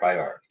influence on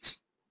priorities.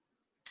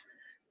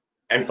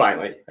 And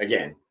finally,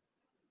 again,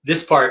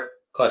 this part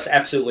costs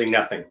absolutely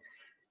nothing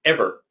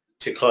ever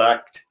to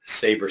collect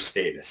SABER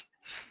status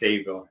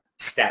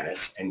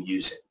and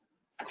use it.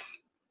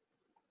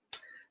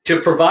 To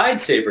provide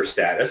SABER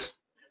status,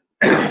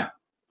 3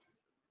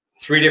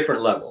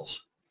 different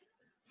levels.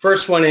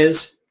 First one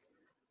is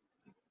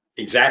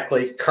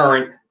exactly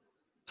current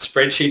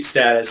spreadsheet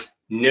status,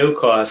 no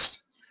cost,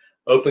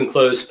 open,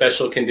 close,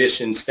 special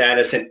condition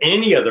status, and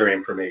any other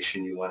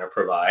information you want to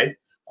provide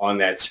on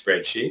that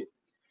spreadsheet.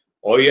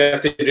 All you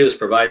have to do is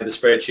provide the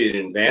spreadsheet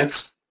in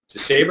advance to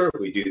SABER.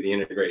 We do the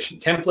integration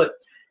template,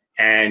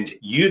 and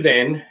you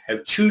then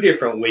have 2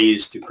 different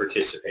ways to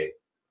participate.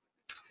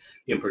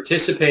 You can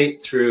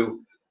participate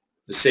through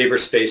the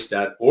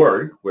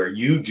saberspace.org, where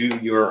you do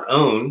your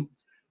own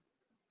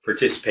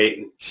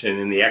participation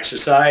in the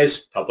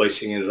exercise,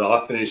 publishing it as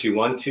often as you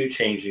want to,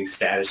 changing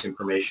status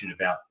information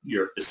about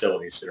your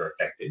facilities that are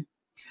affected.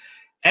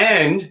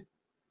 And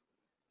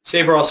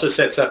SABER also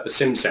sets up a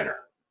sim center,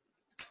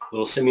 a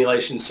little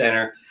simulation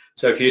center.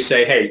 So if you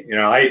say, hey,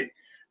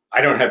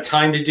 I don't have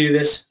time to do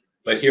this,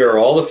 but here are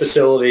all the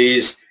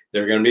facilities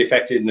that are going to be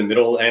affected in the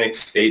Middle Atlantic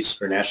states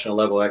for national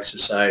level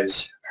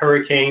exercise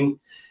hurricane.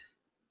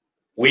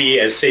 We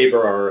as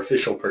SABER are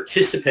official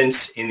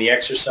participants in the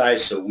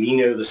exercise, so we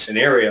know the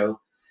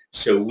scenario.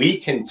 So we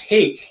can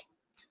take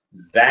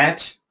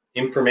that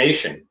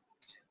information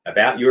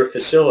about your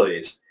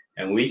facilities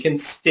and we can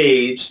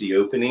stage the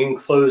opening and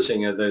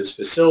closing of those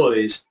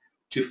facilities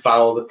to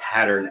follow the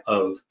pattern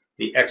of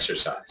the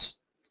exercise.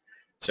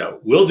 So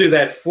we'll do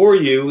that for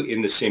you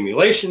in the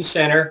simulation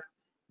center.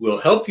 We'll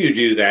help you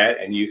do that,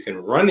 and you can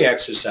run the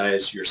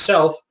exercise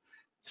yourself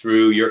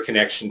through your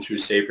connection through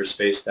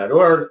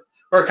saberspace.org,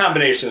 or a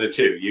combination of the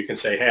two. You can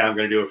say, hey, I'm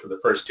going to do it for the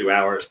first 2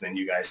 hours, and then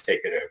you guys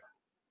take it over.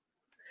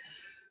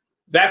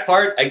 That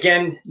part,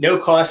 again, no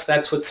cost.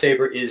 That's what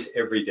SABER is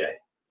every day.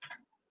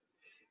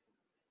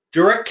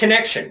 Direct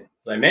connection.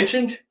 As I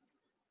mentioned,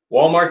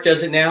 Walmart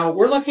does it now.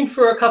 We're looking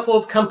for a couple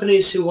of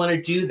companies who want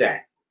to do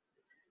that,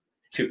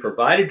 to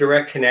provide a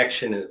direct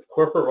connection of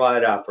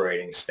corporate-wide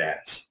operating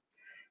status.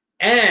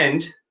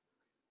 And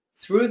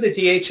through the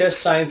DHS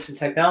Science and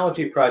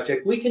Technology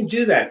Project, we can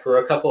do that for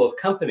a couple of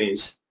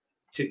companies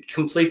to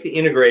complete the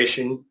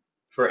integration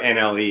for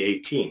NLE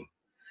 18.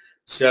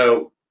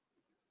 So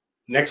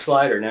next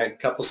slide, or a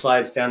couple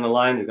slides down the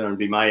line, are going to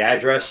be my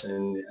address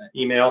and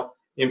email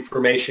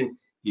information.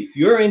 If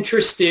you're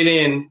interested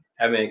in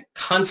having a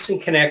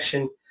constant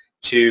connection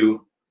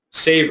to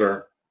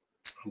SABER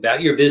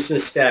about your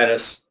business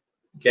status,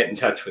 get in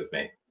touch with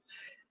me.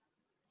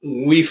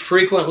 We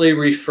frequently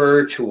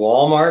refer to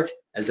Walmart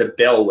as a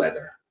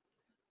bellwether,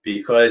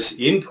 because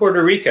in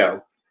Puerto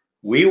Rico,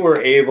 we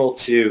were able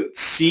to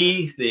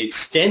see the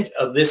extent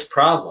of this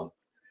problem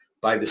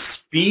by the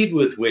speed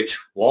with which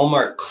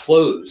Walmart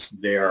closed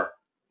their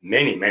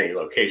many, many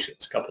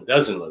locations, a couple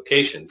dozen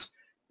locations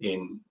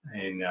in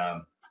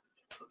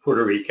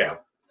Puerto Rico.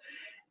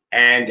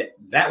 And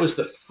that was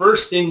the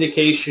first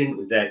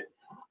indication that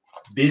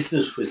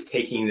business was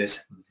taking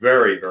this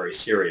very, very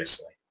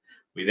seriously.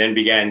 We then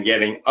began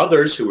getting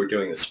others who were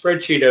doing the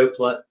spreadsheet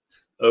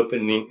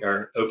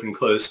open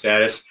close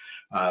status.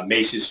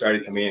 Macy's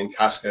started coming in,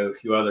 Costco, a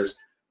few others,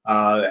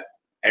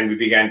 and we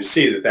began to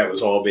see that that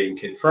was all being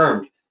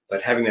confirmed.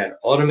 But having that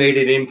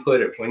automated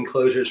input of when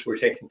closures were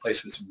taking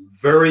place was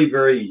very,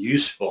 very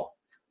useful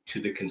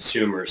to the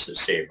consumers of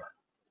SABER.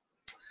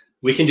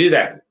 We can do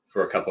that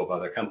for a couple of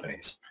other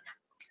companies.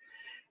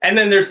 And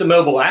then there's the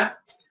mobile app,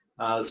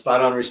 the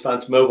Spot On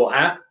Response mobile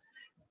app.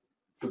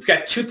 We've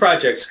got 2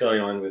 projects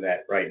going on with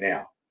that right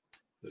now.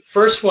 The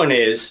first one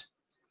is,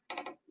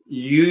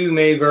 you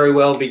may very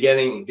well be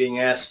being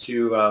asked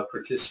to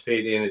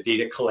participate in a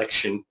data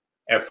collection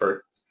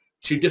effort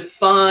to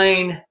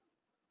define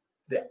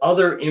the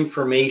other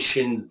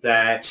information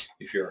that,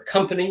 if you're a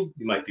company,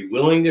 you might be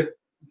willing to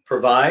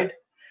provide,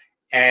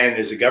 and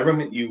as a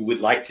government, you would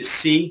like to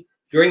see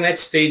during that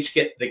stage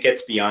that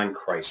gets beyond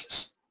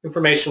crisis.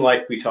 Information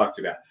like we talked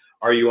about.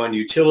 Are you on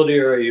utility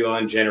or are you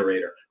on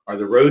generator? Are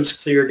the roads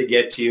clear to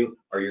get to you?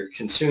 Are your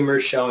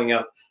consumers showing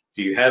up?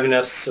 Do you have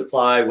enough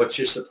supply? What's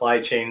your supply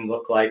chain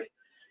look like?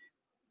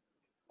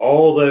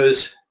 All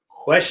those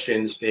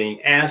questions being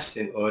asked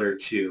in order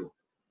to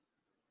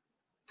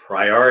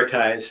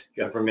prioritize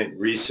government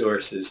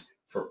resources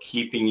for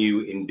keeping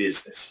you in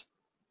business.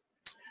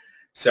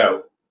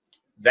 So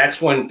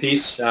that's one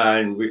piece,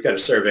 and we've got a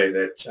survey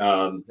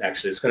that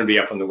actually is going to be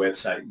up on the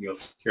website. You'll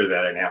hear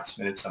that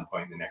announcement at some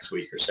point in the next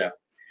week or so.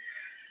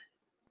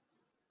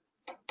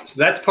 So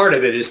that's part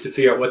of it, is to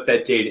figure out what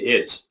that data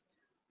is.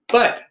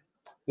 But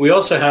we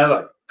also have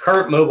a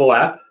current mobile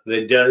app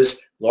that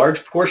does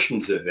large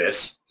portions of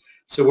this.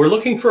 So we're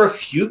looking for a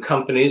few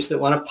companies that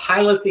want to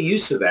pilot the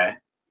use of that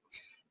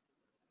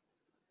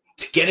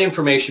to get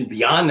information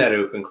beyond that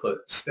open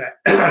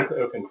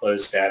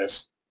close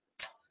status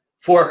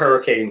for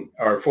hurricane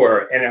or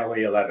for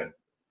NLE 11.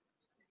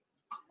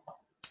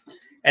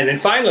 And then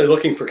finally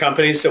looking for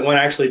companies that want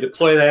to actually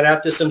deploy that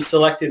app to some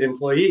selected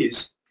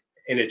employees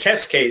in a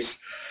test case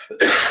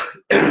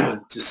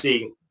to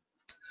see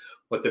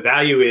what the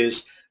value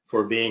is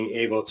for being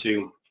able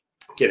to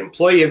get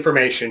employee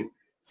information,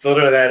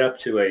 filter that up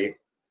to a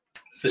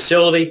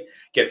facility,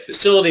 get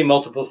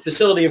multiple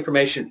facility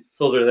information,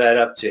 filter that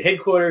up to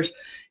headquarters,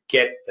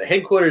 get the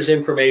headquarters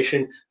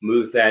information,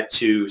 move that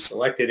to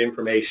selected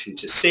information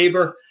to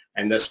SABER,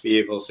 and thus be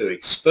able to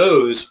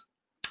expose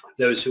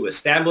those who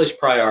establish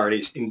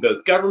priorities in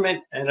both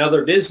government and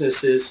other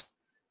businesses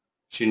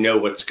to know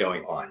what's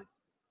going on.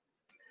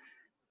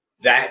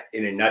 That,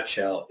 in a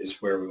nutshell,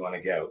 is where we want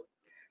to go.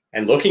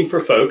 And looking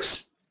for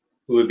folks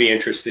who would be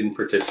interested in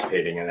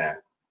participating in that.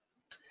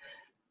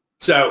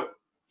 So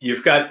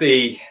you've got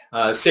the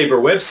SABER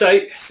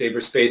website,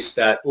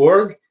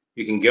 saberspace.org.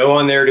 You can go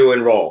on there to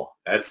enroll.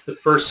 That's the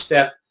first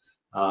step.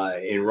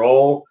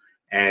 Enroll,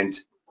 and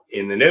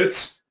in the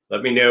notes,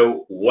 let me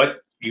know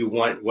what you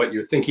want, what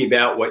you're thinking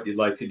about, what you'd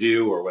like to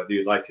do, or whether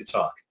you'd like to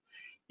talk.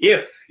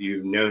 If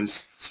you've known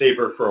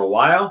SABER for a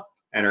while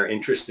and are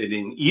interested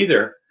in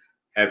either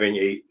having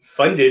a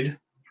funded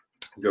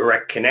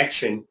direct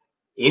connection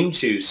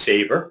into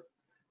SABER,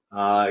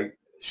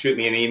 shoot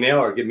me an email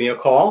or give me a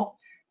call.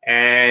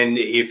 And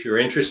if you're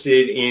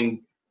interested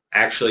in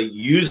actually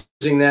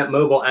using that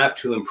mobile app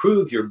to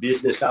improve your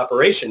business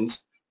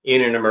operations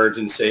in an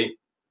emergency,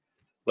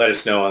 let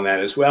us know on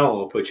that as well, and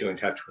we'll put you in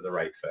touch with the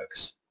right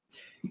folks.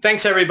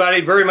 Thanks,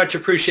 everybody. Very much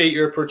appreciate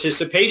your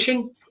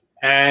participation,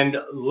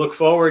 and look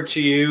forward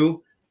to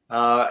you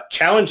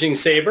challenging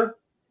SABER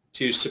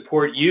to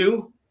support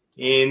you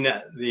in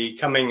the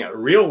coming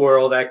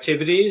real-world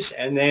activities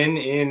and then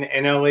in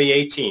NLE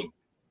 18.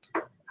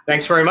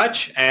 Thanks very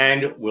much,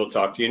 and we'll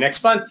talk to you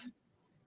next month.